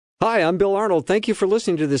Hi, I'm Bill Arnold. Thank you for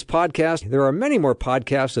listening to this podcast. There are many more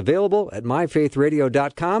podcasts available at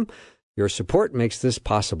myfaithradio.com. Your support makes this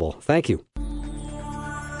possible. Thank you.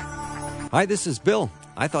 Hi, this is Bill.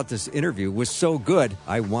 I thought this interview was so good,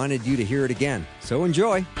 I wanted you to hear it again. So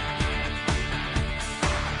enjoy.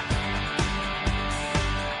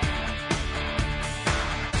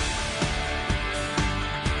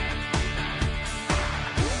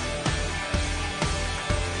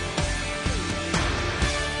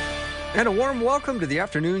 And a warm welcome to the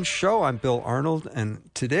afternoon show. I'm Bill Arnold,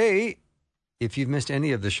 and today, if you've missed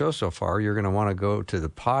any of the show so far, you're going to want to go to the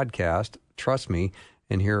podcast, trust me,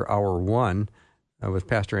 and hear hour one with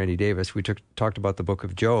Pastor Andy Davis. We talked about the book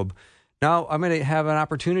of Job. Now, I'm going to have an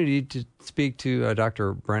opportunity to speak to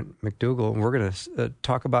Dr. Brent McDougal, and we're going to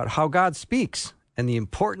talk about how God speaks and the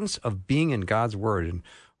importance of being in God's Word. And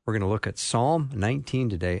we're going to look at Psalm 19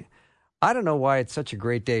 today. I don't know why it's such a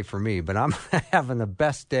great day for me, but I'm having the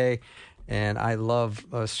best day, and I love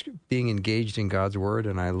being engaged in God's Word,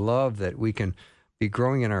 and I love that we can be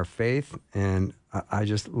growing in our faith, and I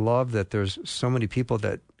just love that there's so many people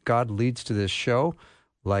that God leads to this show,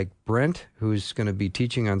 like Brent, who's going to be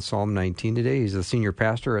teaching on Psalm 19 today. He's the senior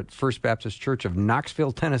pastor at First Baptist Church of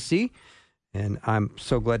Knoxville, Tennessee, and I'm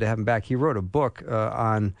so glad to have him back. He wrote a book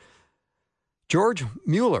on George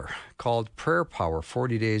Mueller called Prayer Power,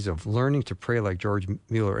 40 Days of Learning to Pray Like George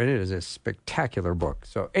Mueller, and it is a spectacular book.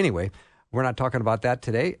 So anyway, we're not talking about that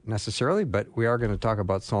today necessarily, but we are going to talk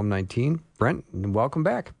about Psalm 19. Brent, welcome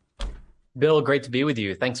back. Bill, great to be with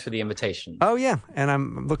you. Thanks for the invitation. Oh, yeah, and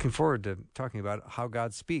I'm looking forward to talking about how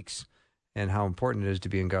God speaks and how important it is to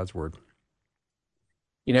be in God's Word.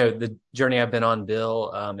 You know, the journey I've been on,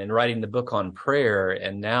 Bill, in writing the book on prayer,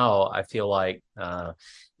 and now I feel like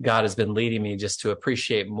God has been leading me just to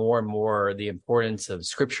appreciate more and more the importance of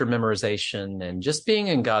scripture memorization and just being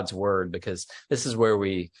in God's Word, because this is where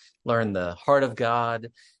we learn the heart of God,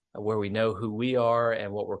 where we know who we are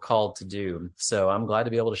and what we're called to do. So I'm glad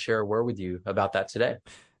to be able to share a word with you about that today.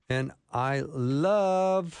 And I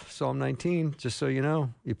love Psalm 19, just so you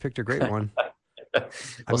know. You picked a great one.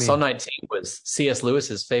 Psalm 19 was C.S.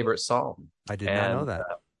 Lewis's favorite psalm. I did not know that.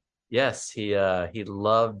 Yes, he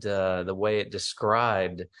loved the way it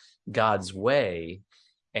described God's way,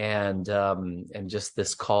 and just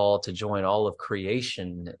this call to join all of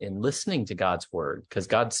creation in listening to God's word, because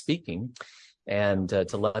God's speaking, and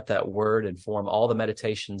to let that word inform all the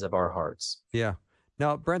meditations of our hearts. Yeah.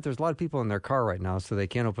 Now, Brent, there's a lot of people in their car right now, so they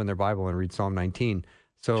can't open their Bible and read Psalm 19.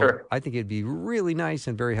 So Sure. I think it'd be really nice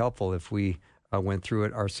and very helpful if we went through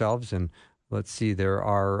it ourselves. And let's see, there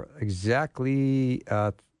are exactly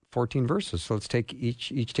 14 verses. So let's take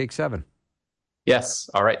each take 7. Yes.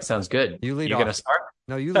 All right. Sounds good. You lead off. off. Going to start?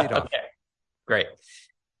 No, you lead off. Okay. Great.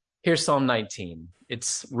 Here's Psalm 19.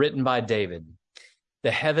 It's written by David.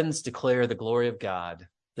 The heavens declare the glory of God.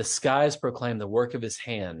 The skies proclaim the work of his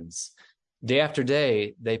hands. Day after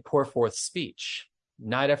day, they pour forth speech.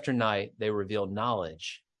 Night after night, they reveal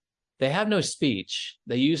knowledge. They have no speech.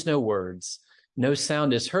 They use no words. No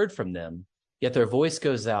sound is heard from them, yet their voice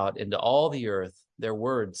goes out into all the earth, their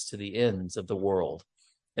words to the ends of the world.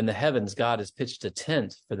 In the heavens, God has pitched a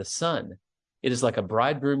tent for the sun. It is like a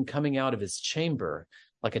bridegroom coming out of his chamber,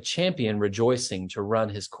 like a champion rejoicing to run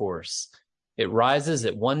his course. It rises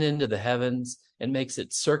at one end of the heavens and makes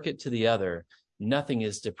its circuit to the other. Nothing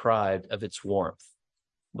is deprived of its warmth.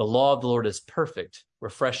 The law of the Lord is perfect,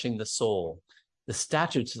 refreshing the soul. The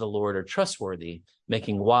statutes of the Lord are trustworthy,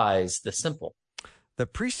 making wise the simple. The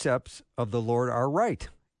precepts of the Lord are right,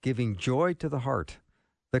 giving joy to the heart.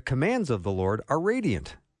 The commands of the Lord are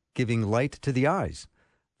radiant, giving light to the eyes.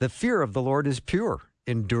 The fear of the Lord is pure,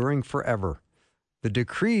 enduring forever. The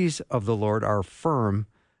decrees of the Lord are firm,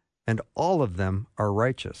 and all of them are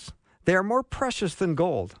righteous. They are more precious than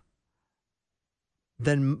gold,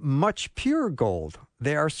 than much pure gold.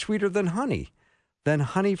 They are sweeter than honey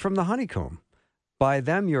from the honeycomb. By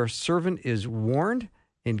them your servant is warned.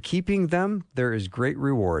 In keeping them there is great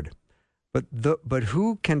reward. But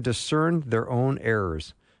who can discern their own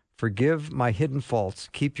errors? Forgive my hidden faults.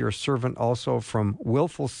 Keep your servant also from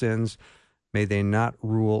willful sins. May they not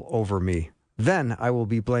rule over me. Then I will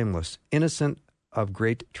be blameless, innocent of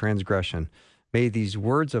great transgression. May these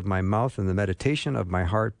words of my mouth and the meditation of my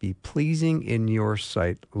heart be pleasing in your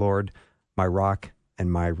sight, Lord, my rock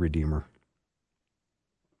and my redeemer.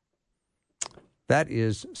 That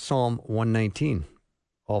is Psalm 119,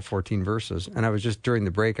 all 14 verses. And I was just, during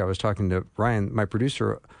the break, I was talking to Ryan, my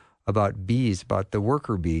producer, about bees, about the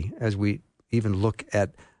worker bee, as we even look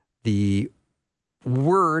at the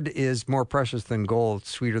word is more precious than gold,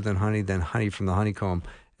 sweeter than honey from the honeycomb.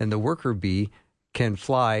 And the worker bee can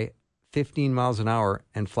fly 15 miles an hour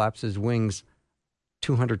and flaps his wings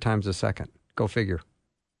 200 times a second. Go figure.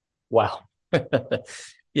 Wow.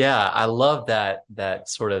 Yeah, I love that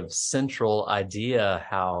sort of central idea,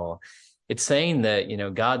 how it's saying that,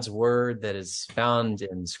 God's word that is found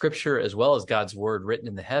in Scripture, as well as God's word written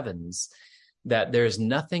in the heavens, that there's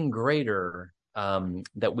nothing greater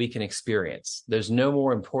that we can experience. There's no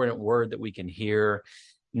more important word that we can hear,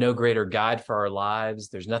 no greater guide for our lives.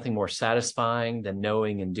 There's nothing more satisfying than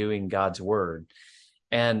knowing and doing God's word.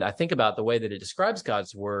 And I think about the way that it describes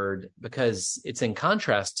God's word, because it's in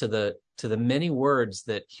contrast to the many words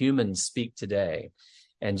that humans speak today.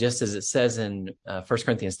 And just as it says in 1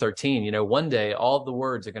 Corinthians 13, one day all the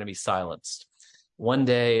words are going to be silenced. One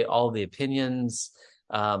day all the opinions,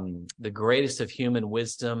 the greatest of human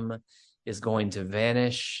wisdom is going to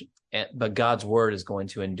vanish, but God's word is going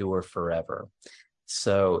to endure forever.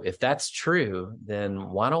 So if that's true,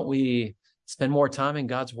 then why don't we spend more time in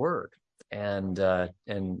God's word and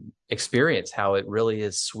experience how it really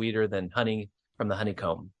is sweeter than honey from the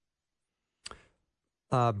honeycomb?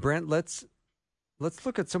 Brent, let's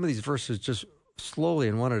look at some of these verses just slowly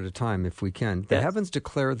and one at a time, if we can. The heavens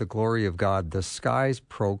declare the glory of God. The skies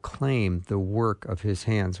proclaim the work of his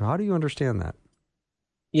hands. So how do you understand that?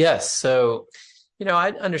 Yes. So,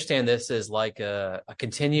 I understand this as like a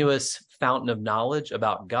continuous fountain of knowledge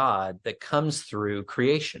about God that comes through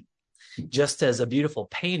creation. Just as a beautiful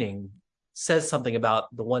painting says something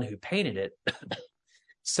about the one who painted it,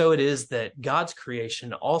 so it is that God's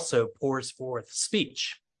creation also pours forth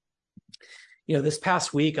speech. This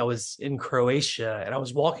past week I was in Croatia and I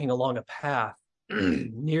was walking along a path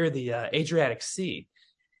near the Adriatic Sea.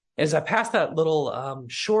 As I passed that little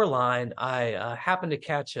shoreline, I happened to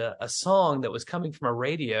catch a song that was coming from a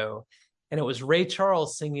radio, and it was Ray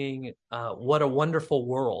Charles singing What a Wonderful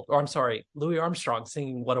World. Or I'm sorry, Louis Armstrong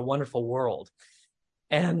singing What a Wonderful World.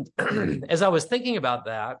 And as I was thinking about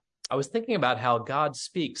that, I was thinking about how God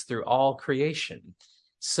speaks through all creation,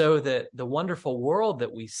 so that the wonderful world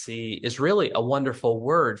that we see is really a wonderful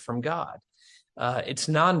word from God. It's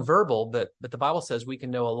nonverbal, but the Bible says we can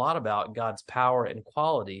know a lot about God's power and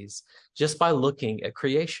qualities just by looking at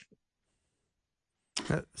creation.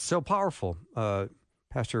 So powerful.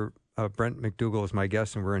 Pastor Brent McDougal is my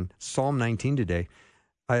guest, and we're in Psalm 19 today.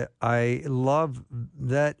 I love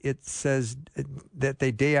that it says that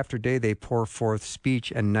day after day they pour forth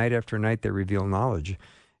speech, and night after night they reveal knowledge.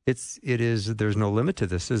 There's no limit to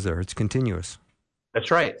this, is there? It's continuous. That's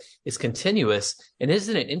right. It's continuous. And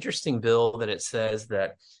isn't it interesting, Bill, that it says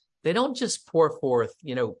that they don't just pour forth,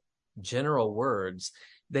 general words,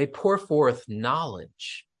 they pour forth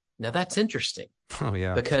knowledge. Now that's interesting. Oh,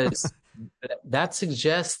 yeah. Because that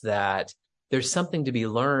suggests that there's something to be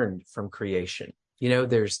learned from creation.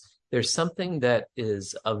 There's something that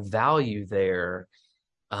is of value there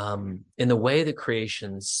in the way that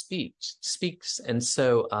creation speaks. And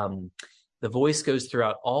so the voice goes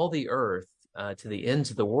throughout all the earth to the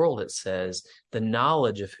ends of the world, it says, the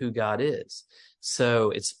knowledge of who God is.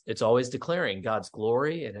 So it's always declaring God's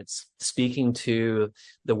glory, and it's speaking to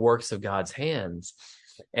the works of God's hands.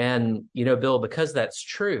 And, Bill, because that's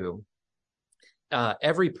true,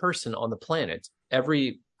 every person on the planet,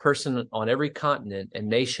 every person on every continent and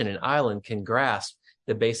nation and island can grasp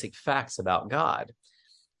the basic facts about God.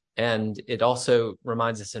 And it also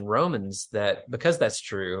reminds us in Romans that because that's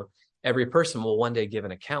true, every person will one day give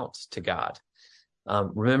an account to God.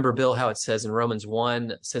 Remember, Bill, how it says in Romans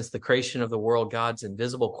 1, since the creation of the world, God's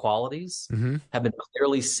invisible qualities have been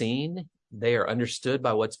clearly seen. They are understood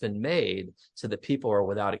by what's been made, so that people are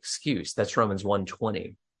without excuse. That's Romans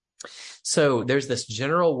 1:20. So there's this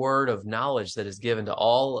general word of knowledge that is given to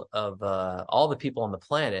all the people on the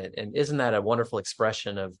planet. And isn't that a wonderful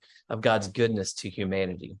expression of God's goodness to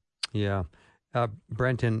humanity? Yeah.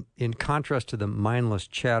 Brenton, in contrast to the mindless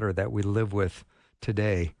chatter that we live with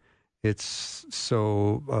today, it's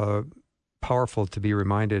so powerful to be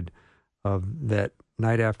reminded of that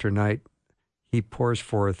night after night, he pours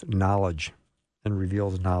forth knowledge and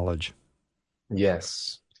reveals knowledge.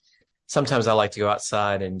 Yes. Sometimes I like to go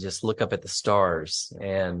outside and just look up at the stars,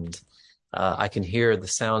 and I can hear the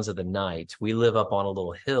sounds of the night. We live up on a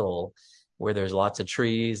little hill where there's lots of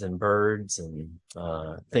trees and birds and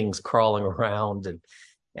things crawling around.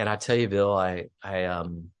 And I tell you, Bill, I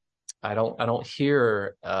don't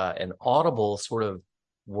hear an audible sort of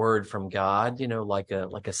word from God, like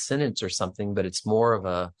a sentence or something, but it's more of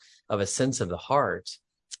a sense of the heart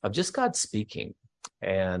of just God speaking.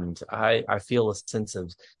 And I feel a sense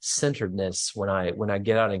of centeredness when I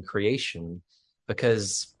get out in creation,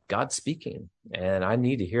 because God's speaking, and I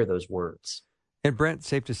need to hear those words. And Brent,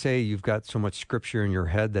 safe to say you've got so much scripture in your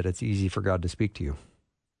head that it's easy for God to speak to you.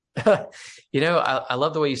 I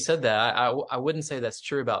love the way you said that. I wouldn't say that's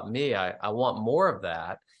true about me. I want more of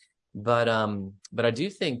that. But I do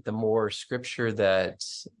think the more scripture that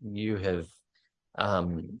you have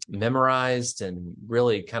memorized and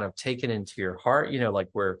really kind of taken into your heart, like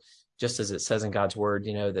where, just as it says in God's word,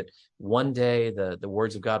 that one day the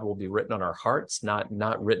words of God will be written on our hearts, not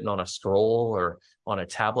written on a scroll or on a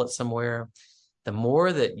tablet somewhere. The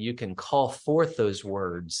more that you can call forth those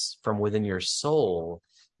words from within your soul,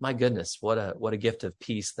 my goodness, what a gift of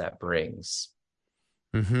peace that brings.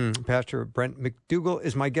 Pastor Brent McDougal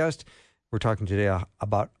is my guest. We're talking today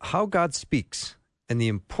about how God speaks and the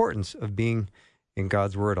importance of being in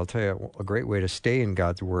God's Word. I'll tell you, a great way to stay in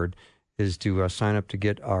God's Word is to sign up to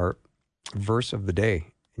get our verse of the day.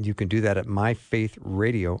 And you can do that at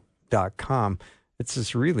myfaithradio.com. It's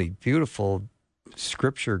this really beautiful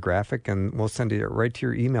scripture graphic, and we'll send it right to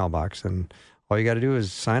your email box. And all you got to do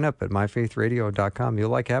is sign up at myfaithradio.com. You'll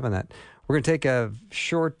like having that. We're going to take a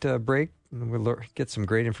short break. We'll get some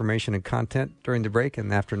great information and content during the break.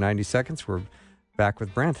 And after 90 seconds, we're back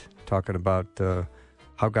with Brent talking about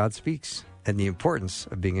how God speaks and the importance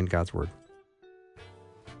of being in God's Word.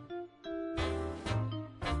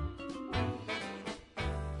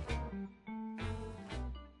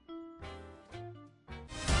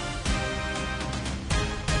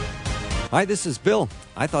 Hi, this is Bill.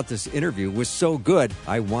 I thought this interview was so good,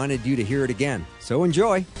 I wanted you to hear it again. So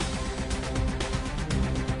enjoy.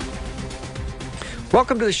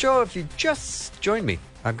 Welcome to the show. If you just joined me,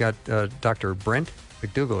 I've got Dr. Brent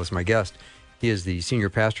McDougal as my guest. He is the senior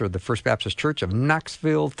pastor of the First Baptist Church of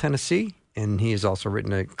Knoxville, Tennessee, and he has also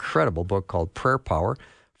written an incredible book called Prayer Power,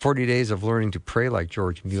 40 Days of Learning to Pray Like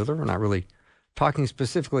George Mueller. We're not really talking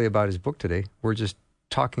specifically about his book today. We're just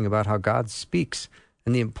talking about how God speaks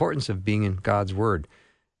and the importance of being in God's Word.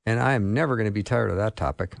 And I am never going to be tired of that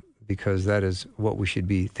topic, because that is what we should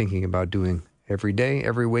be thinking about doing every day,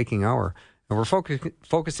 every waking hour. And we're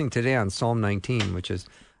focusing today on Psalm 19, which is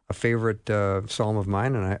a favorite psalm of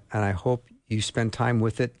mine, and I hope you spend time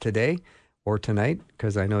with it today or tonight,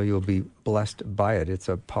 because I know you'll be blessed by it. It's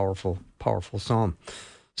a powerful, powerful psalm.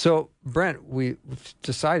 So, Brent, we've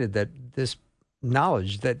decided that this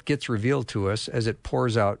knowledge that gets revealed to us as it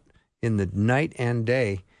pours out in the night and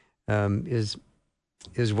day is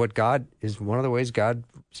what God is, one of the ways God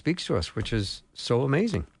speaks to us, which is so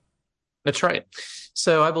amazing. That's right.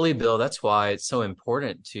 So I believe, Bill, that's why it's so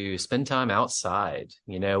important to spend time outside.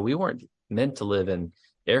 We weren't meant to live in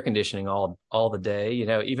air conditioning all the day,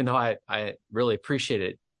 even though I really appreciate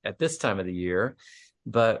it at this time of the year.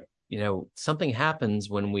 But, something happens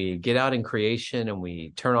when we get out in creation and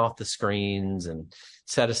we turn off the screens and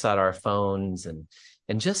set aside our phones and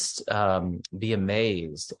just be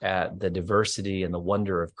amazed at the diversity and the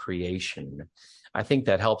wonder of creation. I think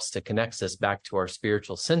that helps to connect us back to our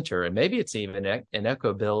spiritual center. And maybe it's even an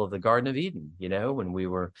echo, Bill, of the Garden of Eden, when we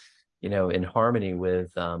were, in harmony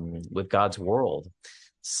with God's world.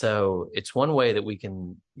 So it's one way that we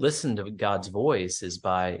can listen to God's voice is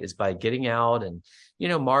by getting out and,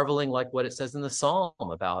 marveling, like what it says in the Psalm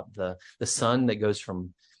about the sun that goes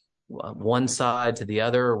from one side to the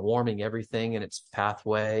other, warming everything in its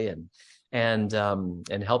pathway and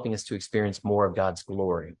helping us to experience more of God's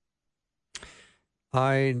glory.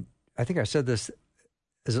 I think I said this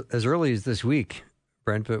as early as this week,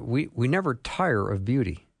 Brent, but we never tire of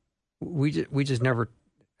beauty. We just never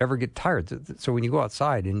ever get tired. So when you go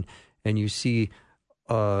outside and you see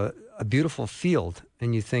a beautiful field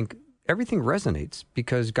and you think everything resonates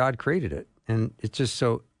because God created it, and it's just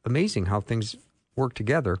so amazing how things work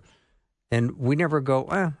together. And we never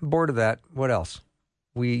go, bored of that. What else?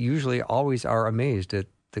 We usually always are amazed at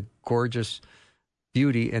the gorgeous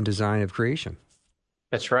beauty and design of creation.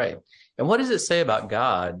 That's right. And what does it say about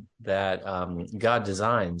God that God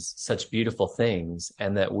designs such beautiful things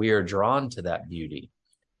and that we are drawn to that beauty?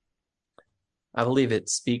 I believe it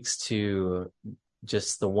speaks to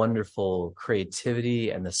just the wonderful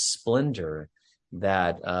creativity and the splendor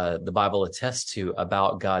that the Bible attests to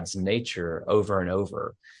about God's nature over and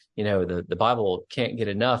over. The Bible can't get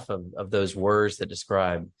enough of those words that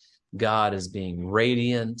describe God as being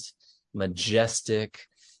radiant, majestic,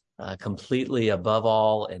 completely above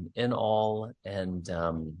all and in all. And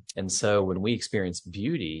so when we experience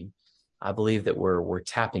beauty, I believe that we're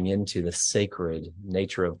tapping into the sacred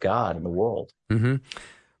nature of God in the world. Mm-hmm.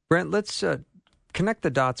 Brent, let's connect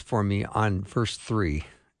the dots for me on verse 3.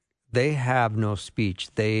 They have no speech.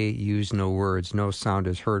 They use no words. No sound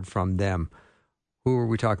is heard from them. Who are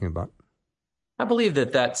we talking about? I believe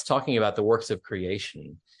that that's talking about the works of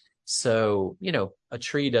creation. So, a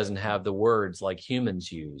tree doesn't have the words like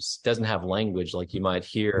humans use, doesn't have language like you might Whoa,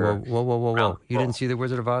 hear whoa, whoa, whoa, around whoa! You the didn't see The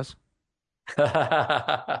Wizard of Oz?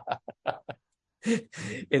 world.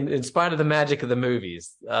 In spite of the magic of the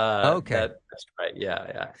movies, Okay. that's right. Yeah,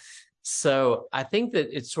 yeah. So I think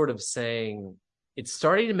that it's sort of saying it's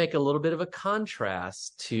starting to make a little bit of a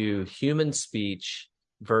contrast to human speech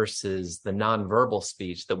versus the nonverbal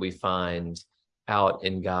speech that we find out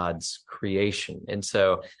in God's creation. And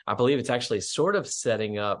so I believe it's actually sort of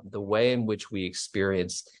setting up the way in which we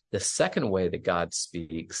experience the second way that God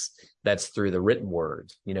speaks. That's through the written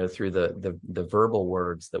word, through the verbal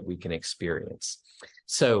words that we can experience.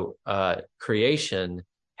 So creation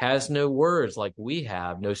has no words like we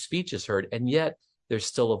have, no speech is heard, and yet there's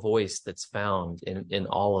still a voice that's found in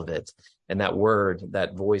all of it. And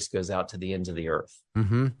that voice goes out to the ends of the earth.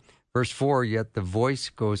 Mm-hmm. Verse 4, yet the voice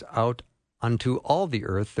goes out unto all the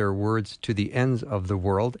earth, their words to the ends of the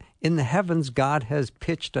world. In the heavens, God has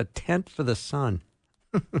pitched a tent for the sun.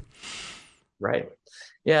 Right.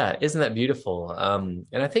 Yeah. Isn't that beautiful? And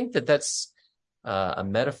I think that that's a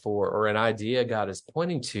metaphor or an idea God is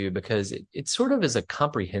pointing to, because it sort of is a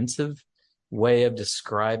comprehensive way of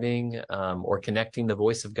describing or connecting the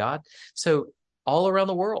voice of God. So all around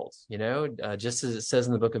the world, just as it says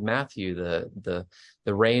in the book of Matthew, the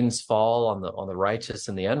rains fall on the righteous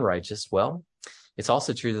and the unrighteous. Well, it's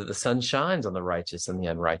also true that the sun shines on the righteous and the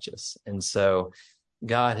unrighteous. And so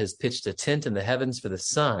God has pitched a tent in the heavens for the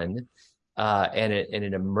sun, and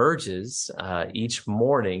it emerges each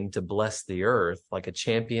morning to bless the earth like a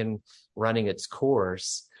champion running its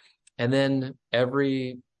course. And then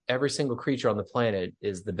every single creature on the planet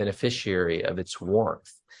is the beneficiary of its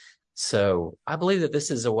warmth. So I believe that this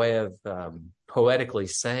is a way of poetically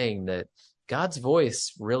saying that God's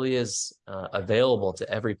voice really is available to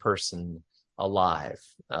every person alive.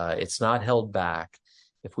 It's not held back.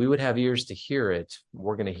 If we would have ears to hear it,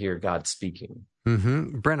 we're going to hear God speaking.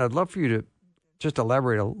 Mm-hmm. Brent, I'd love for you to just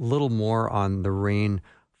elaborate a little more on the rain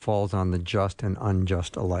falls on the just and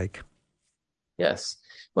unjust alike. Yes.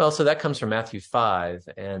 Well, so that comes from Matthew 5,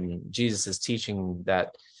 and Jesus is teaching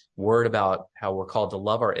that word about how we're called to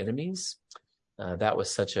love our enemies. That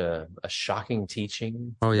was such a shocking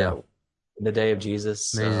teaching. Oh, yeah. In the day of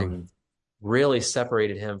Jesus, really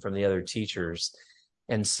separated him from the other teachers.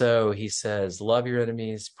 And so he says, love your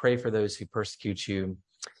enemies, pray for those who persecute you,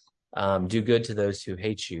 do good to those who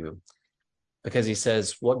hate you. Because he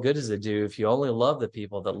says, what good does it do if you only love the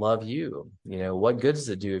people that love you? What good does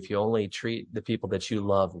it do if you only treat the people that you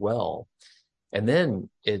love well? And then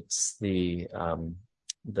it's the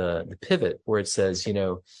pivot where it says,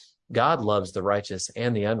 God loves the righteous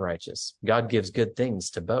and the unrighteous. God gives good things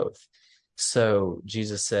to both. So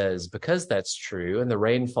Jesus says, because that's true, and the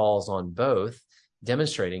rain falls on both,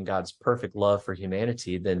 demonstrating God's perfect love for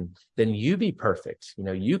humanity, then you be perfect.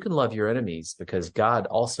 You can love your enemies because God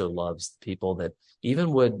also loves people that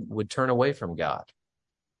even would turn away from God.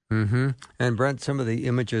 Mm-hmm. And Brent, some of the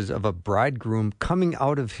images of a bridegroom coming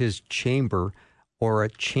out of his chamber or a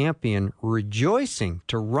champion rejoicing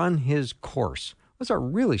to run his course. Those are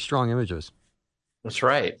really strong images. That's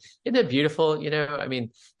right. Isn't it beautiful?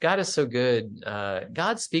 God is so good.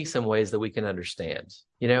 God speaks in ways that we can understand.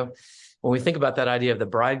 When we think about that idea of the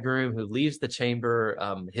bridegroom who leaves the chamber,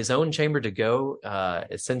 his own chamber, to go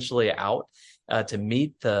essentially out to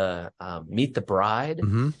meet the bride,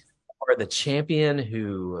 mm-hmm. or the champion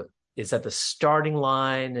who is at the starting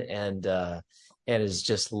line and is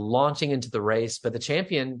just launching into the race, but the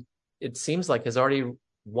champion, it seems like, has already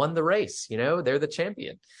won the race. They're the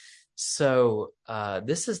champion. So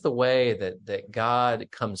this is the way that God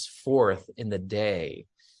comes forth in the day.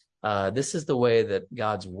 This is the way that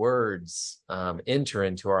God's words enter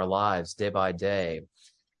into our lives day by day,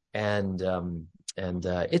 and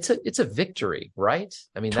it's a victory, right?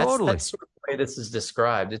 Totally. That's sort of the way this is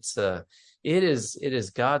described. It is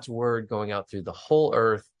God's word going out through the whole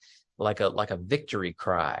earth like a victory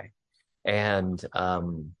cry, and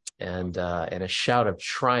a shout of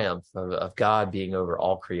triumph of God being over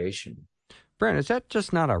all creation. Brent, is that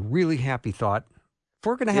just not a really happy thought? If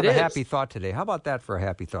we're going to have a happy thought today, how about that for a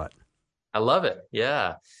happy thought? I love it.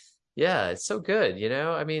 Yeah. Yeah, it's so good.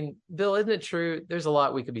 Bill, isn't it true? There's a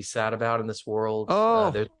lot we could be sad about in this world. There's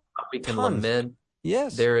a lot we can lament.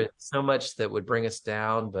 Yes. There is so much that would bring us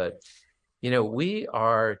down, but we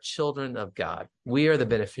are children of God. We are the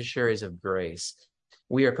beneficiaries of grace.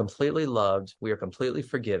 We are completely loved. We are completely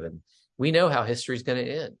forgiven. We know how history is going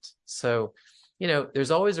to end. So, there's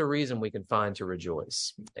always a reason we can find to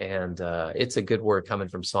rejoice. And it's a good word coming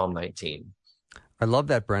from Psalm 19. I love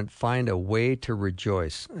that, Brent. Find a way to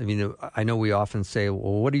rejoice. I know we often say,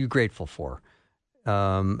 well, what are you grateful for?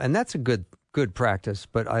 And that's a good practice.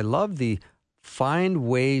 But I love the find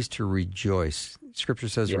ways to rejoice. Scripture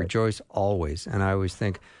says rejoice always. And I always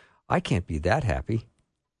think, I can't be that happy.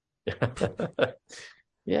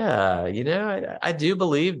 Yeah, I do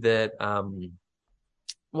believe that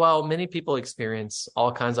while many people experience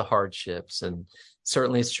all kinds of hardships, and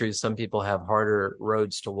certainly it's true some people have harder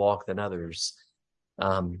roads to walk than others,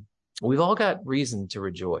 we've all got reason to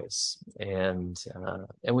rejoice, and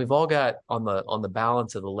we've all got on the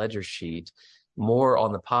balance of the ledger sheet more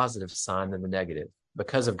on the positive sign than the negative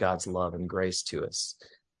because of God's love and grace to us.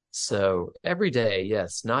 So every day,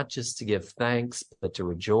 yes, not just to give thanks, but to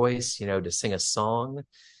rejoice, to sing a song,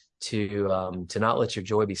 to not let your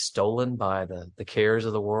joy be stolen by the cares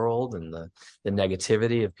of the world and the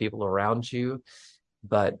negativity of people around you.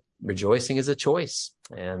 But rejoicing is a choice,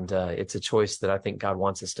 and it's a choice that I think God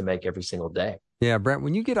wants us to make every single day. Yeah, Brent,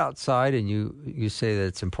 when you get outside and you say that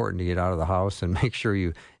it's important to get out of the house and make sure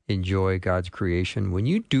you enjoy God's creation, when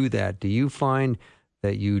you do that, do you find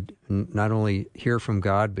that you not only hear from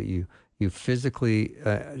God, but you physically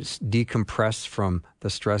decompress from the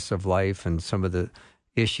stress of life and some of the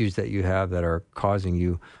issues that you have that are causing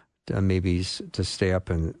you to maybe to stay up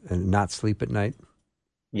and not sleep at night?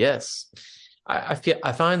 Yes. I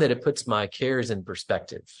find that it puts my cares in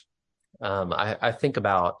perspective. I think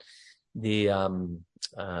about the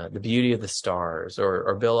beauty of the stars,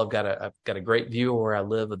 or Bill, I've got a great view where I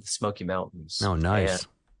live of the Smoky Mountains. Oh, nice. And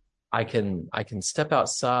I can step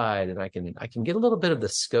outside and I can get a little bit of the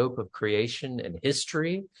scope of creation and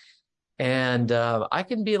history, and I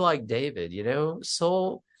can be like David,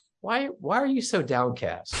 soul, why are you so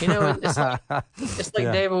downcast? It's like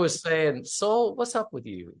Yeah. David was saying, soul, what's up with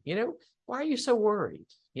you? Why are you so worried?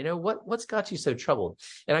 What's got you so troubled?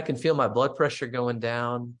 And I can feel my blood pressure going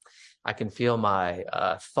down. I can feel my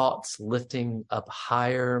thoughts lifting up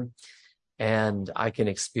higher, and I can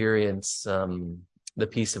experience the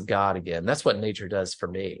peace of God again. That's what nature does for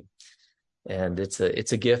me, and it's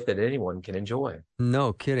a gift that anyone can enjoy.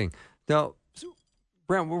 No kidding. Now,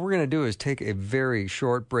 Brent, what we're going to do is take a very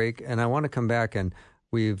short break, and I want to come back, and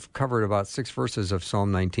we've covered about 6 verses of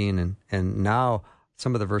Psalm 19, and now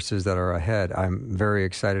some of the verses that are ahead I'm very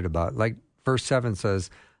excited about. Like verse 7 says,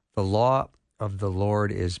 the law of the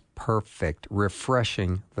Lord is perfect,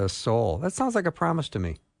 refreshing the soul. That sounds like a promise to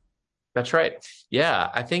me. That's right. Yeah,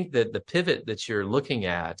 I think that the pivot that you're looking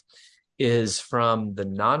at is from the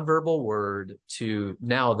nonverbal word to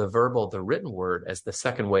now the written word as the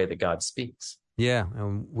second way that God speaks. Yeah,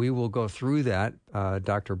 and we will go through that.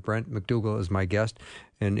 Dr. Brent McDougal is my guest.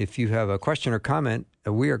 And if you have a question or comment,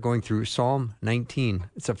 we are going through Psalm 19.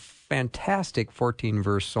 It's a fantastic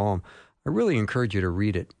 14-verse psalm. I really encourage you to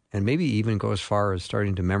read it, and maybe even go as far as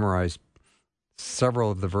starting to memorize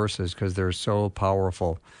several of the verses because they're so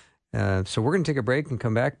powerful. So we're going to take a break and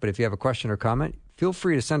come back. But if you have a question or comment, feel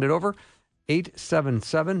free to send it over.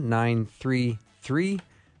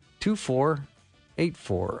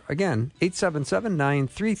 877-933-2484. Again,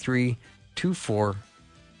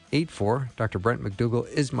 877-933-2484. Dr. Brent McDougal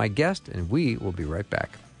is my guest, and we will be right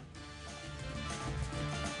back.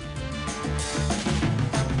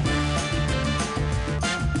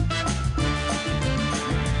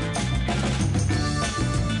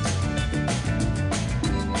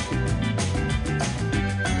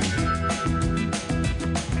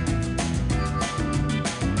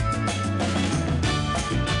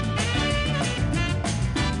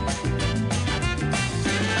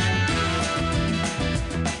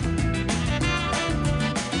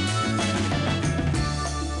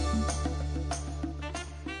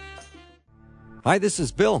 Hi, this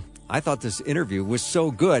is Bill. I thought this interview was so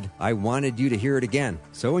good, I wanted you to hear it again.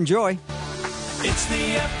 So enjoy. It's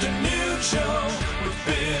the afternoon show with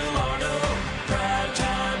Bill Arnold. Drive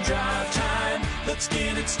time, drive time. Let's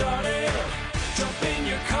get it started. Jump in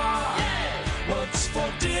your car. Yeah. What's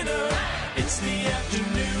for dinner? It's the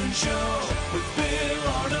afternoon show with Bill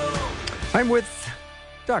Arnold. I'm with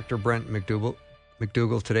Dr. Brent McDougal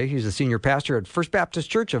today. He's a senior pastor at First Baptist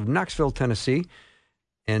Church of Knoxville, Tennessee.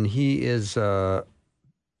 And he is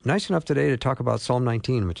nice enough today to talk about Psalm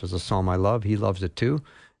 19, which is a psalm I love. He loves it too.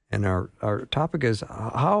 And our topic is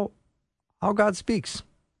how God speaks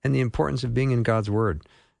and the importance of being in God's Word.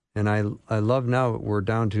 And I love now we're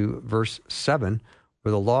down to verse 7,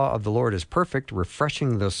 where the law of the Lord is perfect,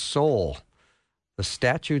 refreshing the soul. The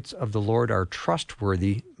statutes of the Lord are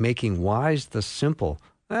trustworthy, making wise the simple.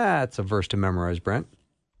 That's a verse to memorize, Brent.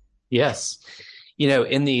 Yes.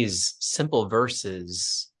 In these simple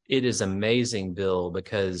verses, it is amazing, Bill,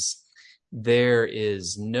 because there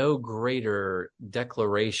is no greater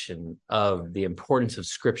declaration of the importance of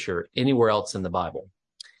Scripture anywhere else in the Bible.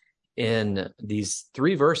 In these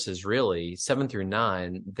 3 verses, really 7 through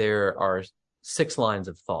 9, there are 6 lines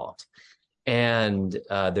of thought. And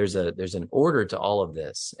there's an order to all of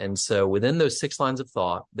this. And so within those 6 lines of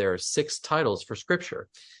thought, there are 6 titles for Scripture.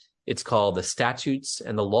 It's called the statutes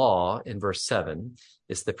and the law in verse 7.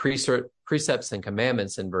 It's the precepts and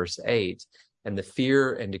commandments in verse 8, and the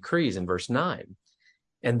fear and decrees in verse 9.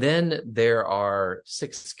 And then there are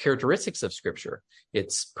 6 characteristics of Scripture.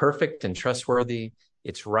 It's perfect and trustworthy.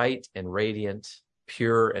 It's right and radiant,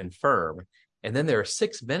 pure and firm. And then there are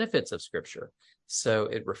 6 benefits of Scripture. So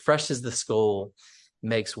it refreshes the soul,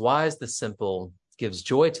 makes wise the simple, gives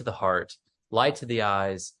joy to the heart, light to the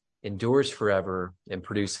eyes, endures forever, and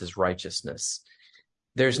produces righteousness.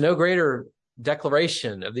 There's no greater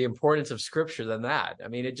declaration of the importance of Scripture than that. I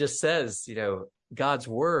mean, it just says, God's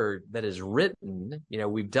word that is written,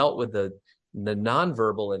 we've dealt with the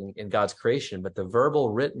nonverbal in God's creation, but the verbal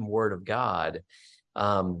written word of God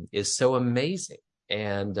is so amazing.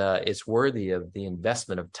 And it's worthy of the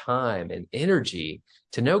investment of time and energy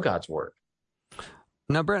to know God's word.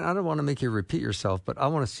 Now, Brent, I don't want to make you repeat yourself, but I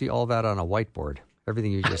want to see all that on a whiteboard,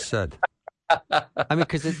 everything you just said. I mean,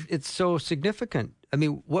 because it's so significant. I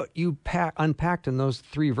mean, what you unpacked in those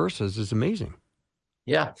 3 verses is amazing.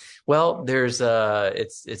 Yeah. Well, there's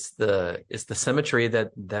it's the symmetry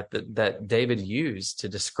that David used to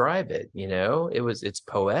describe it. It's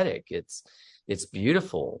poetic. It's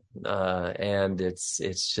beautiful, and it's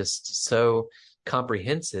just so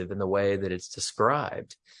comprehensive in the way that it's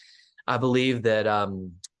described. I believe that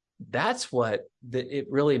that's what it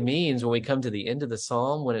really means when we come to the end of the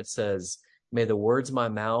psalm, when it says, "May the words of my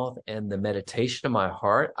mouth and the meditation of my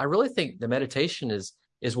heart." I really think the meditation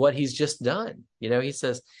is what he's just done. He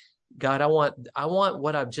says, "God, I want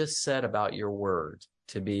what I've just said about your word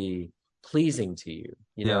to be pleasing to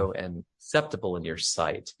you, and acceptable in your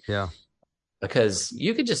sight." Yeah. Because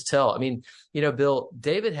you could just tell. I mean, Bill,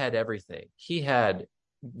 David had everything. He had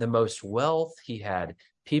the most wealth. He had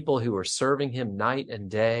people who were serving him night and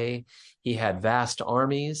day. He had vast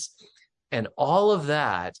armies. And all of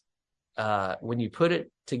that, when you put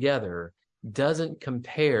it together, doesn't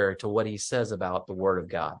compare to what he says about the word of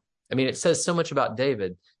God. I mean, it says so much about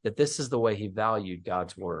David that this is the way he valued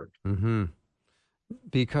God's word. Mm-hmm.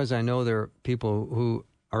 Because I know there are people who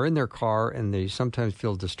are in their car and they sometimes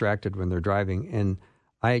feel distracted when they're driving. And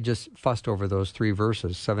I just fussed over those 3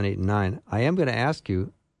 verses, 7, 8, and 9. I am going to ask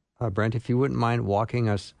you, Brent, if you wouldn't mind walking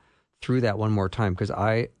us through that one more time, because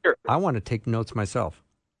Sure. I want to take notes myself.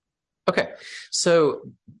 Okay. So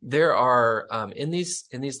there are, in these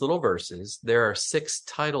little verses, there are 6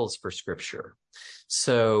 titles for Scripture.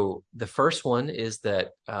 So the first one is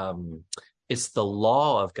that it's the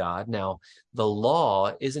law of God. Now, the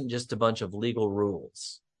law isn't just a bunch of legal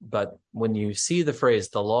rules, but when you see the phrase,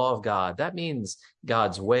 the law of God, that means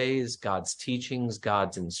God's ways, God's teachings,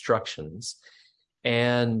 God's instructions.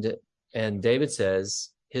 And David says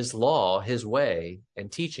his law, his way,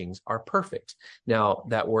 and teachings are perfect. Now,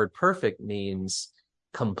 that word perfect means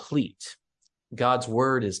complete. God's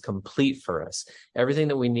word is complete for us. Everything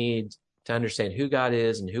that we need to understand who God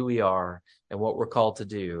is and who we are and what we're called to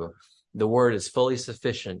do, the word is fully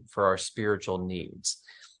sufficient for our spiritual needs.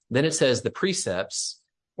 Then it says the precepts,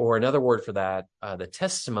 or another word for that, the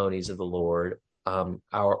testimonies of the Lord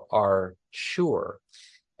are sure,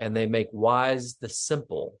 and they make wise the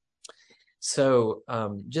simple. So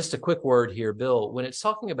just a quick word here, Bill, when it's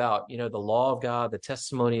talking about, the law of God, the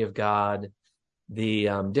testimony of God, the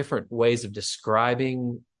different ways of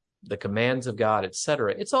describing the commands of God,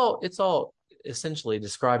 etc., it's all essentially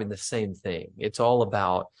describing the same thing. It's all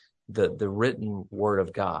about the written word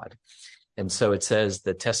of God. And so it says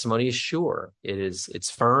the testimony is sure. It's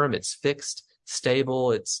firm, it's fixed,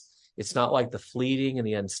 stable. It's not like the fleeting and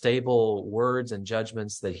the unstable words and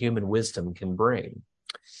judgments that human wisdom can bring.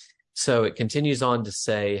 So it continues on to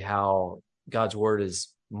say how God's word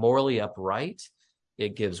is morally upright.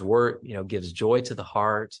 It gives joy to the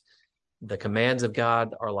heart. The commands of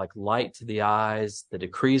God are like light to the eyes. The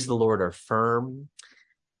decrees of the Lord are firm.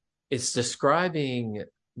 It's describing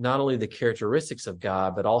not only the characteristics of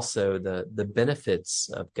God, but also the benefits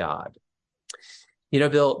of God.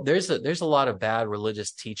 Bill, there's a lot of bad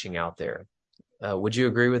religious teaching out there. Would you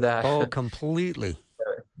agree with that? Oh, completely.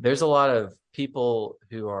 There's a lot of people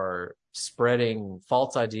who are spreading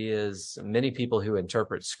false ideas, many people who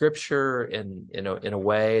interpret Scripture in a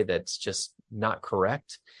way that's just not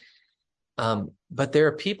correct. But there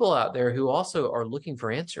are people out there who also are looking for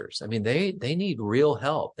answers. I mean, they need real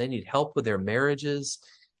help. They need help with their marriages.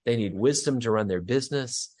 They need wisdom to run their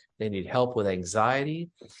business. They need help with anxiety.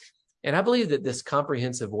 And I believe that this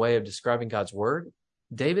comprehensive way of describing God's word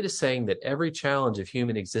David is saying that every challenge of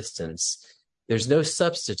human existence, there's no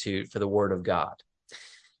substitute for the word of God.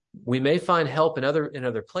 We may find help in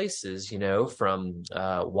other places, from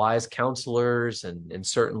wise counselors and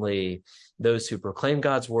certainly those who proclaim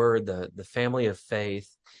God's word, the family of faith.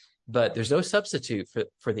 But there's no substitute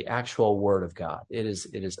for the actual word of God. It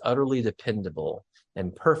is utterly dependable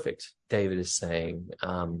and perfect, David is saying,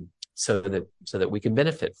 so that we can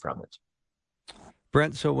benefit from it.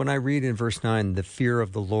 Brent, so when I read in verse 9, the fear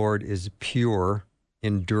of the Lord is pure,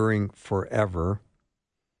 enduring forever.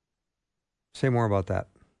 Say more about that.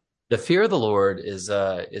 The fear of the Lord is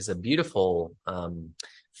a beautiful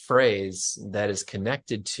phrase that is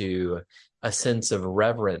connected to a sense of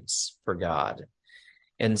reverence for God.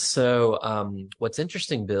 And so what's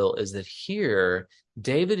interesting, Bill, is that here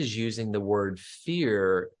David is using the word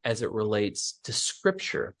fear as it relates to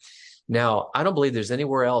Scripture. Now, I don't believe there's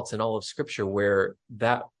anywhere else in all of Scripture where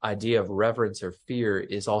that idea of reverence or fear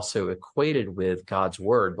is also equated with God's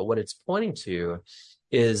word. But what it's pointing to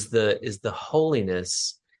is the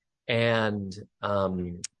holiness and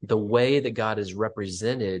the way that God is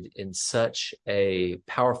represented in such a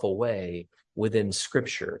powerful way within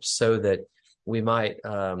Scripture, so that we might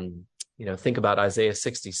think about Isaiah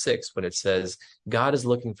 66 when it says, God is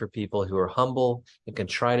looking for people who are humble and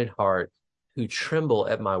contrite at heart, who tremble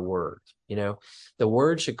at my word. The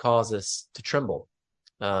word should cause us to tremble.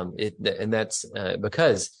 And that's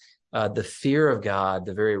because the fear of God,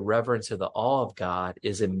 the very reverence or the awe of God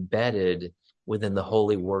is embedded within the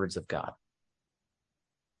holy words of God.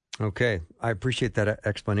 Okay. I appreciate that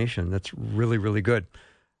explanation. That's really, really good.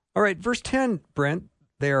 All right. Verse 10, Brent,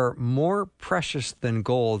 they are more precious than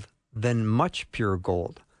gold, than much pure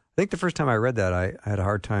gold. I think the first time I read that, I had a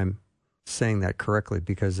hard time saying that correctly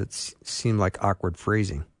because it seemed like awkward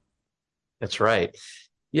phrasing. That's right.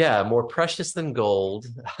 Yeah, more precious than gold,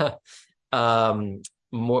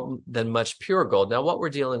 more than much pure gold. Now, what we're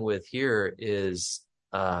dealing with here is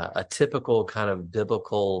a typical kind of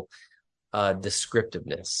biblical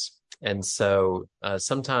descriptiveness. And so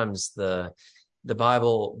sometimes the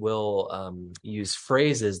Bible will use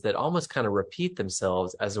phrases that almost kind of repeat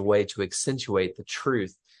themselves as a way to accentuate the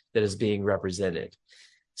truth that is being represented.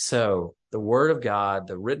 So the word of God,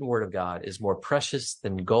 the written word of God, is more precious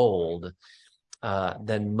than gold,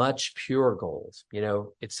 than much pure gold.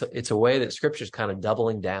 It's a way that Scripture is kind of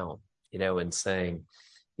doubling down, and saying,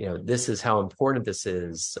 this is how important this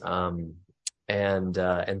is. And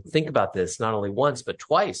think about this not only once, but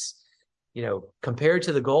twice, compared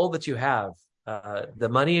to the gold that you have, the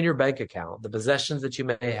money in your bank account, the possessions that you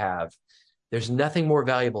may have, there's nothing more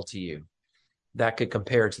valuable to you that could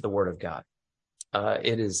compare to the word of God.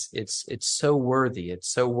 It's so worthy. It's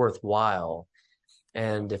so worthwhile.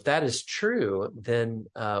 And if that is true, then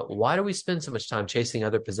why do we spend so much time chasing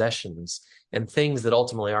other possessions and things that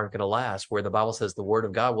ultimately aren't going to last, where the Bible says the word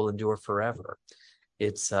of God will endure forever?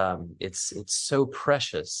 It's so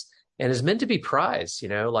precious and is meant to be prized,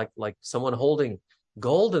 like someone holding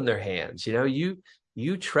gold in their hands.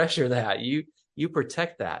 You treasure that, you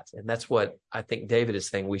protect that. And that's what I think David is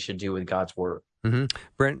saying we should do with God's word. Mm-hmm.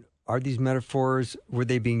 Brent, are these metaphors, were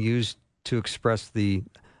they being used to express the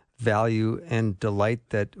value and delight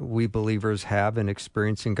that we believers have in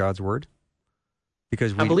experiencing God's word?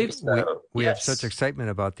 Because I believe so. We Yes. have such excitement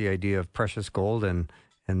about the idea of precious gold and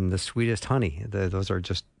the sweetest honey. Those are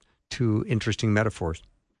just two interesting metaphors.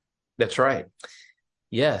 That's right.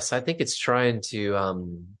 Yes, I think it's trying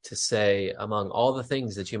to say, among all the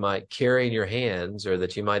things that you might carry in your hands or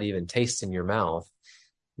that you might even taste in your mouth,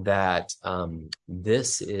 that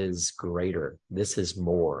this is greater. This is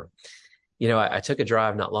more. I took a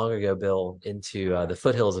drive not long ago, Bill, into the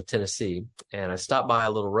foothills of Tennessee, and I stopped by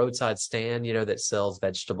a little roadside stand, that sells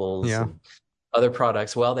vegetables and other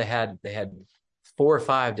products. Well, they had 4 or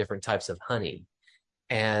 5 different types of honey.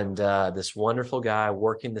 And this wonderful guy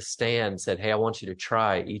working the stand said, "Hey, I want you to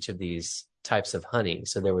try each of these types of honey."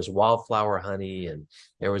 So there was wildflower honey, and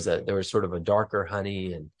there was sort of a darker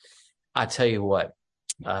honey. And I tell you what,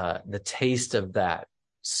 the taste of that,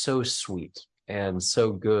 so sweet and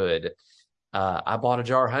so good. I bought a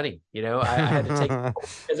jar of honey. I had to take it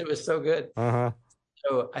because it was so good. Uh-huh.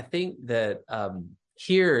 So I think that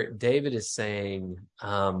here David is saying,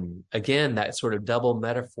 again, that sort of double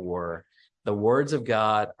metaphor. The words of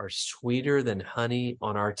God are sweeter than honey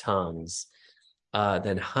on our tongues,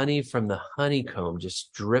 than honey from the honeycomb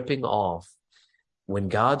just dripping off. When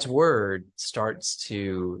God's word starts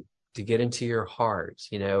to get into your heart,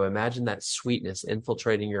 imagine that sweetness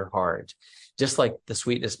infiltrating your heart, just like the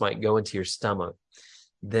sweetness might go into your stomach.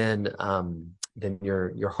 Then then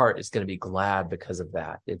your heart is going to be glad because of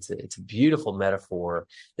that. It's a beautiful metaphor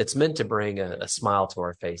that's meant to bring a smile to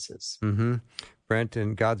our faces. Mm-hmm. Brent,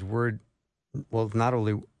 and God's word will not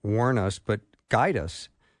only warn us, but guide us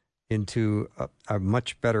into a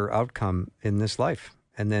much better outcome in this life,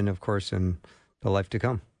 and then, of course, in the life to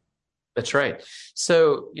come. That's right.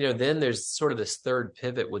 So, then there's sort of this third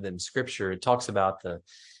pivot within Scripture. It talks about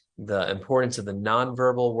the importance of the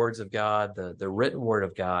nonverbal words of God, the written word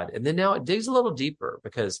of God. And then now it digs a little deeper,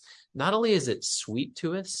 because not only is it sweet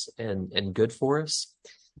to us and good for us,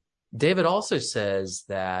 David also says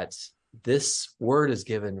that this word is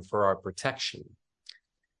given for our protection.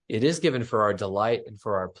 It is given for our delight and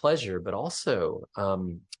for our pleasure, but also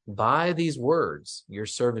by these words, your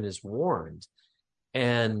servant is warned.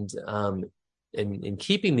 And in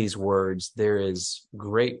keeping these words, there is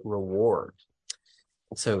great reward.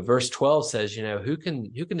 So verse 12 says, who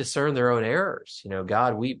can discern their own errors?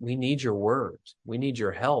 God, we need your word. We need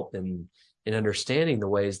your help in understanding the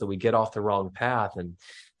ways that we get off the wrong path, and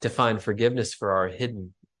to find forgiveness for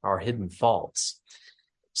our hidden faults.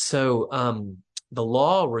 So the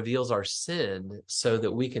law reveals our sin so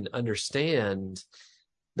that we can understand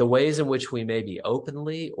the ways in which we may be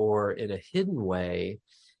openly or in a hidden way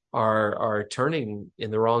are turning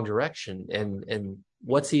in the wrong direction. And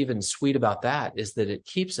what's even sweet about that is that it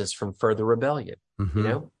keeps us from further rebellion.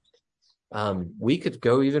 Mm-hmm. We could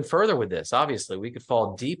go even further with this. Obviously, we could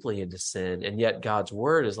fall deeply into sin, and yet God's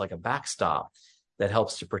word is like a backstop that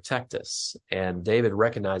helps to protect us. And David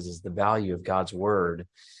recognizes the value of God's word,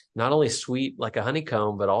 not only sweet like a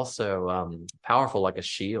honeycomb, but also powerful like a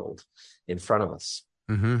shield in front of us.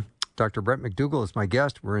 Mm-hmm. Dr. Brent McDougal is my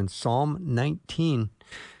guest. We're in Psalm 19.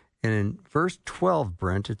 And in verse 12,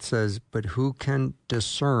 Brent, it says, "But who can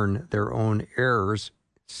discern their own errors?"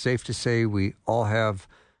 Safe to say we all have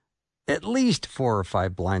at least 4 or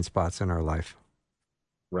 5 blind spots in our life.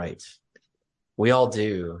 Right. We all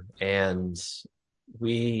do. And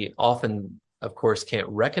we often, of course, can't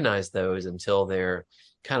recognize those until they're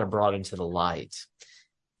kind of brought into the light.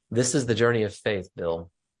 This is the journey of faith,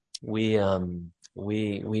 Bill. We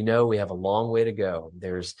know we have a long way to go.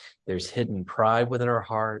 There's hidden pride within our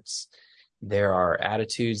hearts. There are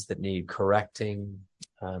attitudes that need correcting.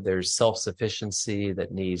 There's self-sufficiency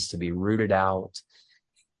that needs to be rooted out.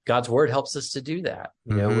 God's word helps us to do that.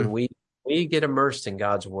 When we get immersed in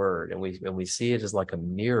God's word and we see it as like a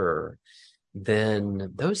mirror,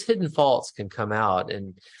 then those hidden faults can come out.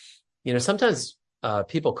 And sometimes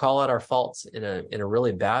people call out our faults in a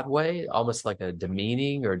really bad way, almost like a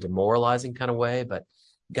demeaning or demoralizing kind of way. But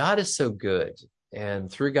God is so good,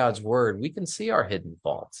 and through God's word, we can see our hidden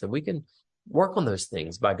faults, and we can work on those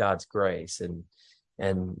things by God's grace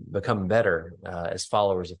and become better as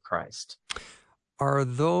followers of Christ. Are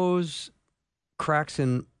those cracks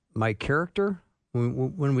in my character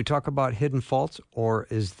when we talk about hidden faults, or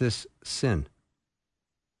is this sin?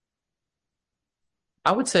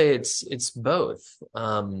 I would say it's both.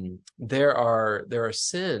 There are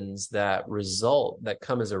sins that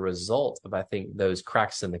come as a result of, I think, those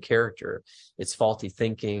cracks in the character. It's faulty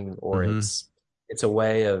thinking, or it's a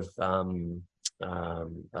way of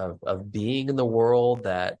being in the world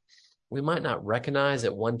that we might not recognize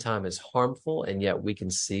at one time as harmful, and yet we can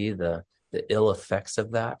see the ill effects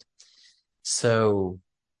of that. So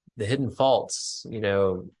the hidden faults,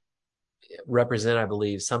 represent, I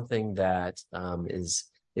believe, something that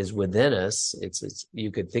is within us. It's you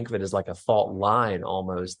could think of it as like a fault line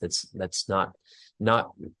almost that's not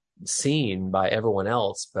seen by everyone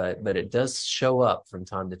else, but it does show up from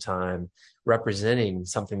time to time, representing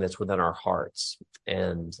something that's within our hearts,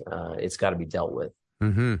 and it's got to be dealt with.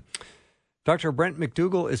 Mm-hmm. Dr. Brent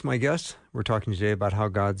McDougal is my guest. We're talking today about how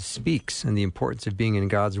God speaks and the importance of being in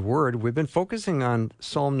God's Word. We've been focusing on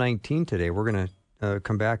Psalm 19 today. We're going to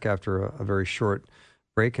come back after a very short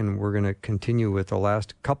break, and we're going to continue with the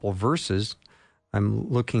last couple verses. I'm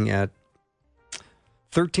looking at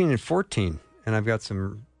 13 and 14, and I've got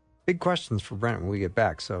some big questions for Brent when we get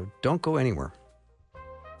back, so don't go anywhere.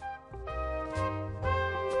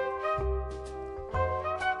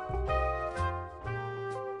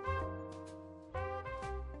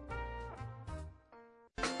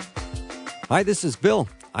 Hi, this is Bill.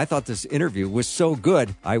 I thought this interview was so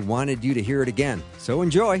good, I wanted you to hear it again. So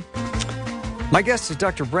enjoy. My guest is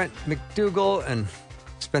Dr. Brent McDougal, and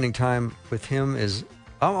spending time with him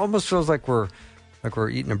almost feels like we're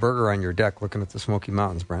eating a burger on your deck looking at the Smoky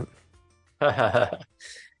Mountains, Brent.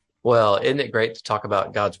 Well, isn't it great to talk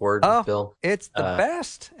about God's Word, Bill? It's the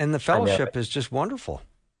best, and the fellowship is just wonderful.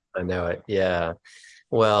 I know it, yeah.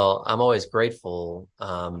 Well, I'm always grateful,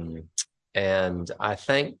 and I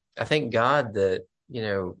thank God that,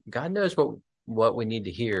 God knows what we need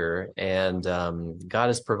to hear, and God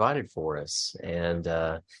has provided for us. And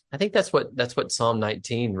I think that's what Psalm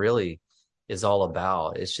 19 really is all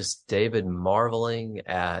about. It's just David marveling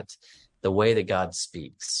at the way that God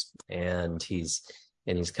speaks, and he's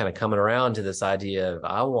kind of coming around to this idea of,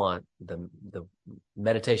 I want the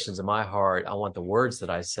meditations of my heart, I want the words that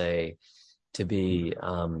I say to be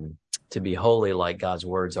holy like God's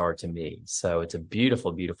words are to me. So it's a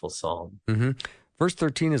beautiful, beautiful psalm. Mm-hmm. Verse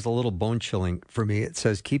 13 is a little bone-chilling for me. It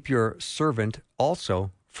says, keep your servant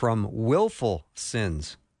also from willful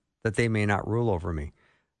sins, that they may not rule over me.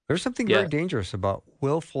 There's something very dangerous about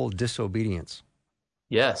willful disobedience.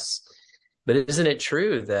 Yes. But isn't it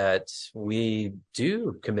true that we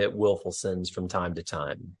do commit willful sins from time to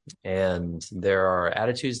time? And there are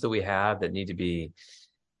attitudes that we have that need to be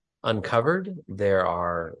uncovered. There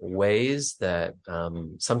are ways that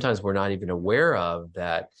sometimes we're not even aware of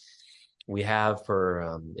that we have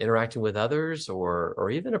for interacting with others or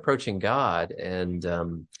even approaching God. And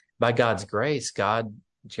by God's grace, God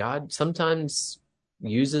sometimes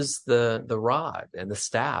uses the rod and the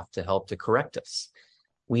staff to help to correct us.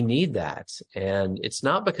 We need that. And it's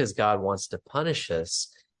not because God wants to punish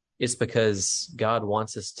us. It's because God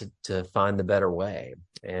wants us to find the better way.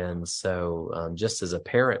 And so just as a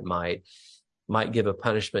parent might give a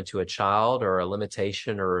punishment to a child or a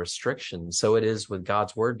limitation or a restriction, so it is with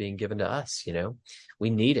God's word being given to us. We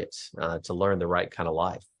need it to learn the right kind of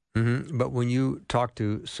life. Mm-hmm. But when you talk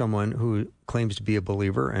to someone who claims to be a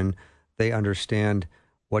believer and they understand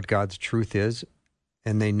what God's truth is,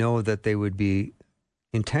 and they know that they would be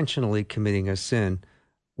intentionally committing a sin,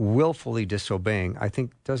 willfully disobeying, I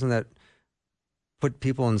think, doesn't that put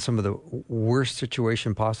people in some of the worst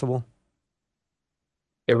situation possible?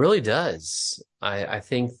 It really does. I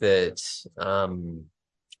think that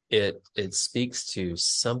it speaks to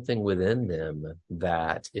something within them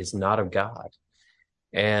that is not of God.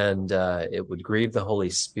 And it would grieve the Holy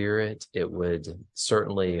Spirit. It would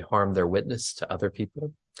certainly harm their witness to other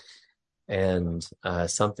people. And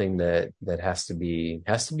something that has to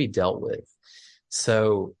be dealt with.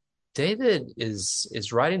 So David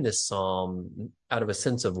is writing this psalm out of a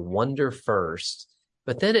sense of wonder first,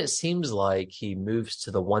 but then it seems like he moves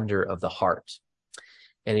to the wonder of the heart.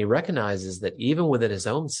 And he recognizes that even within his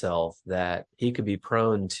own self, that he could be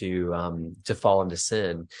prone to fall into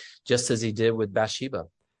sin, just as he did with Bathsheba.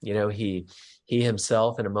 He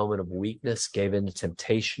himself, in a moment of weakness, gave in to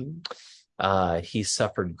temptation. He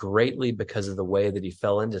suffered greatly because of the way that he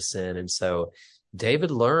fell into sin. And so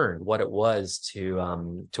David learned what it was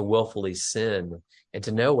to willfully sin and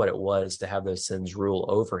to know what it was to have those sins rule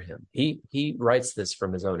over him. He writes this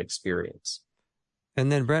from his own experience. And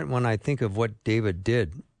then, Brent, when I think of what David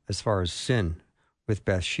did as far as sin with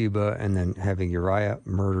Bathsheba and then having Uriah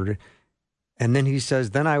murdered, and then he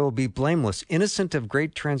says, then I will be blameless, innocent of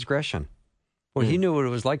great transgression. Well, he knew what it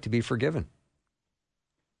was like to be forgiven.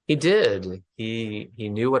 He did. He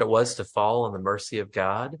knew what it was to fall on the mercy of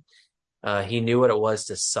God. He knew what it was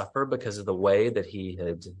to suffer because of the way that he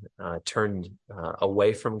had turned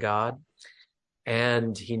away from God.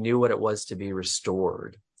 And he knew what it was to be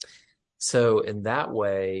restored. So in that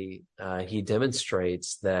way, he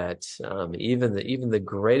demonstrates that even the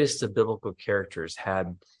greatest of biblical characters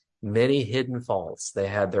had many hidden faults. They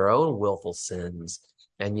had their own willful sins.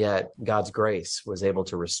 And yet God's grace was able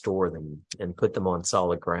to restore them and put them on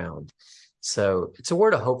solid ground. So it's a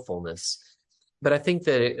word of hopefulness. But I think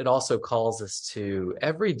that it also calls us to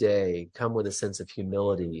every day come with a sense of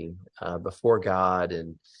humility before God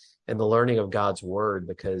and the learning of God's word,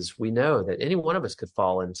 because we know that any one of us could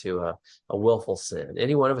fall into a willful sin.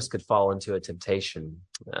 Any one of us could fall into a temptation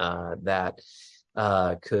that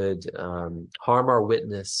could harm our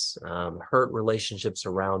witness, hurt relationships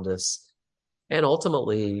around us, and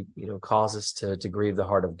ultimately, cause us to grieve the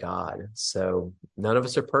heart of God. So none of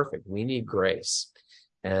us are perfect. We need grace.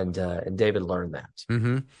 And David learned that.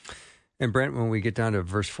 Mm-hmm. And Brent, when we get down to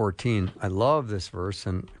verse 14, I love this verse.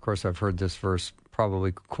 And of course, I've heard this verse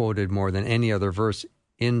probably quoted more than any other verse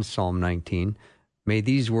in Psalm 19. May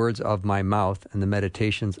these words of my mouth and the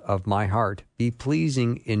meditations of my heart be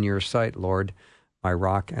pleasing in your sight, Lord, my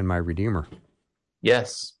rock and my redeemer.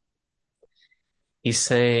 Yes. He's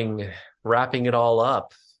saying, wrapping it all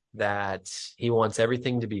up, that he wants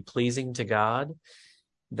everything to be pleasing to God,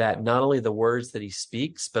 that not only the words that he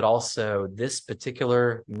speaks, but also this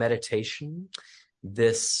particular meditation,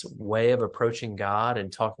 this way of approaching God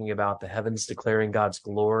and talking about the heavens declaring God's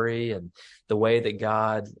glory and the way that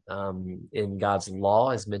God in God's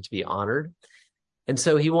law is meant to be honored. And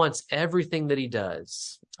so he wants everything that he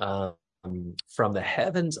does, from the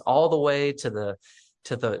heavens all the way to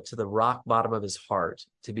the rock bottom of his heart,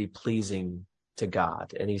 to be pleasing to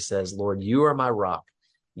God. And he says, Lord, you are my rock.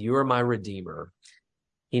 You are my redeemer.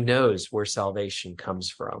 He knows where salvation comes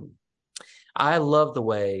from. I love the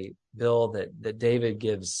way, Bill, that David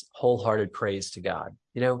gives wholehearted praise to God.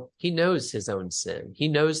 He knows his own sin. He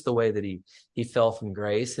knows the way that he fell from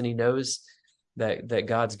grace, and he knows that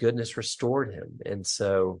God's goodness restored him. And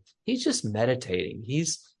so he's just meditating.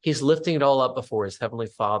 He's lifting it all up before his heavenly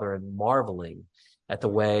Father and marveling at the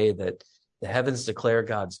way that the heavens declare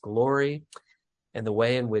God's glory and the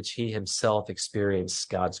way in which he himself experienced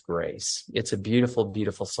God's grace. It's a beautiful,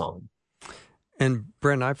 beautiful song. And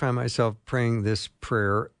Brent, I find myself praying this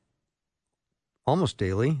prayer almost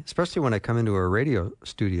daily, especially when I come into a radio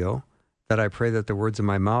studio, that I pray that the words of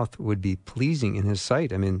my mouth would be pleasing in his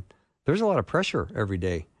sight. I mean, there's a lot of pressure every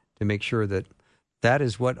day to make sure that that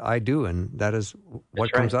is what I do and that is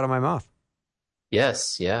what comes out of my mouth.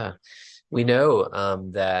 Yes, yeah. We know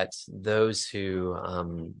that those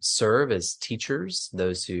who serve as teachers,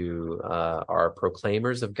 those who are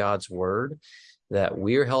proclaimers of God's word, that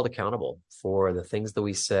we are held accountable for the things that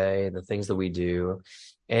we say, the things that we do.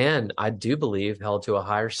 And I do believe held to a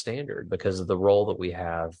higher standard because of the role that we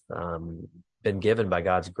have been given by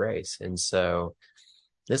God's grace. And so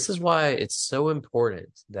this is why it's so important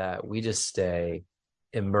that we just stay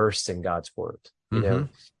immersed in God's word,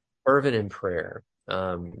 fervent in prayer.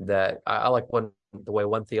 That I like the way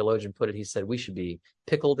one theologian put it. He said we should be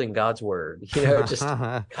pickled in God's word, just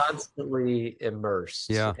constantly immersed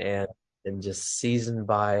and just seasoned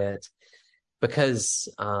by it. Because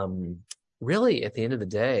really, at the end of the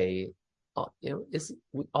day,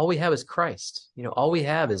 all we have is Christ. All we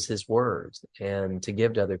have is his word and to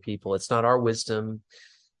give to other people. It's not our wisdom.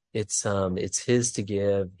 It's his to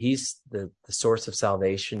give. He's the source of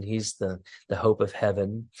salvation. He's the hope of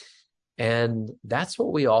heaven. And that's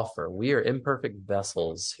what we offer. We are imperfect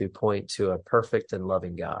vessels who point to a perfect and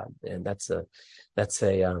loving God. And that's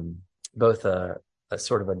both a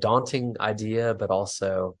sort of a daunting idea, but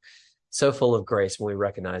also so full of grace when we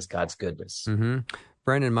recognize God's goodness. Mm-hmm.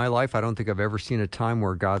 Brent, in my life, I don't think I've ever seen a time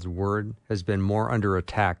where God's word has been more under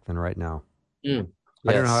attack than right now. Yes.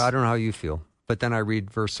 I don't know how you feel. But then I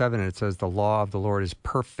read verse 7 and it says, the law of the Lord is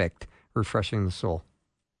perfect, refreshing the soul.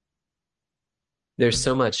 There's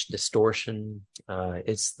so much distortion.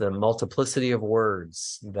 It's the multiplicity of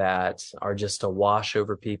words that are just a wash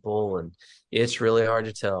over people. And it's really hard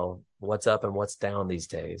to tell what's up and what's down these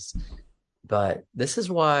days. But this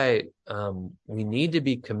is why we need to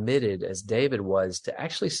be committed, as David was, to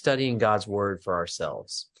actually studying God's word for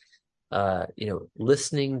ourselves.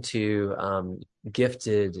 Listening to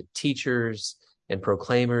gifted teachers and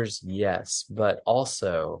proclaimers, yes, but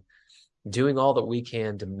also doing all that we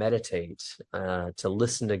can to meditate, to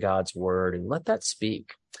listen to God's word and let that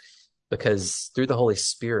speak. Because through the Holy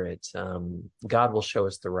Spirit, God will show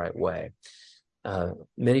us the right way.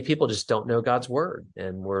 Many people just don't know God's word,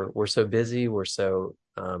 and we're so busy, we're so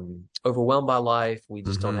overwhelmed by life, we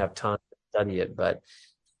just don't have time to study it. But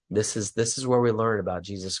this is where we learn about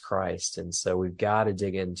Jesus Christ, and so we've got to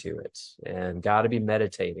dig into it and got to be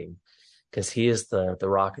meditating, because he is the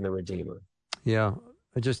rock and the redeemer. Yeah,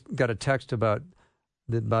 I just got a text about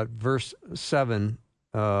verse 7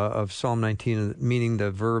 of Psalm 19, meaning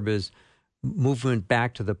the verb is movement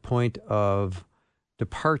back to the point of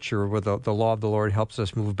departure, where the law of the Lord helps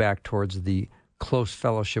us move back towards the close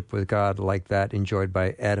fellowship with God like that enjoyed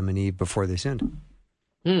by Adam and Eve before they sinned.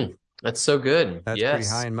 That's so good. That's pretty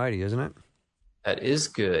high and mighty, isn't it? That is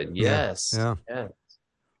good. Yes. Yeah. I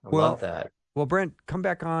love that. Well, Brent, come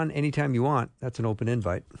back on anytime you want. That's an open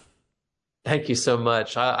invite. Thank you so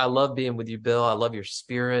much. I love being with you, Bill. I love your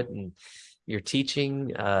spirit and your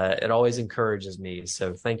teaching. It always encourages me.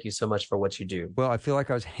 So thank you so much for what you do. Well, I feel like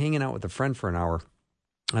I was hanging out with a friend for an hour.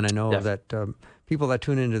 And I know that people that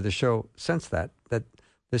tune into the show sense that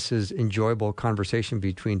this is enjoyable conversation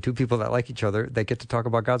between two people that like each other. They get to talk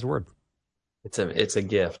about God's word. It's a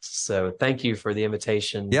gift. So thank you for the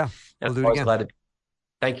invitation. Yeah, we'll do it again.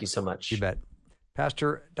 Thank you so much. You bet.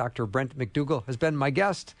 Pastor Dr. Brent McDougal has been my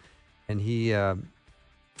guest, and he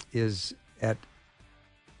is at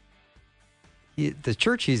the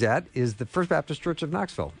church he's at is the First Baptist Church of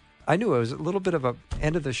Knoxville. I knew it was a little bit of a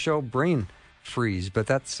end of the show brain freeze, but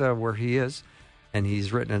that's where he is. And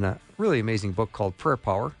he's written a really amazing book called Prayer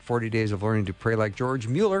Power, 40 Days of Learning to Pray Like George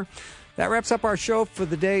Mueller. That wraps up our show for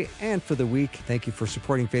the day and for the week. Thank you for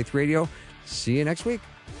supporting Faith Radio. See you next week.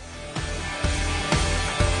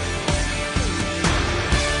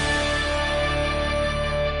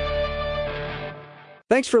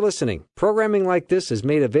 Thanks for listening. Programming like this is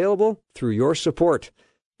made available through your support.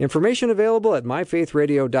 Information available at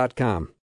myfaithradio.com.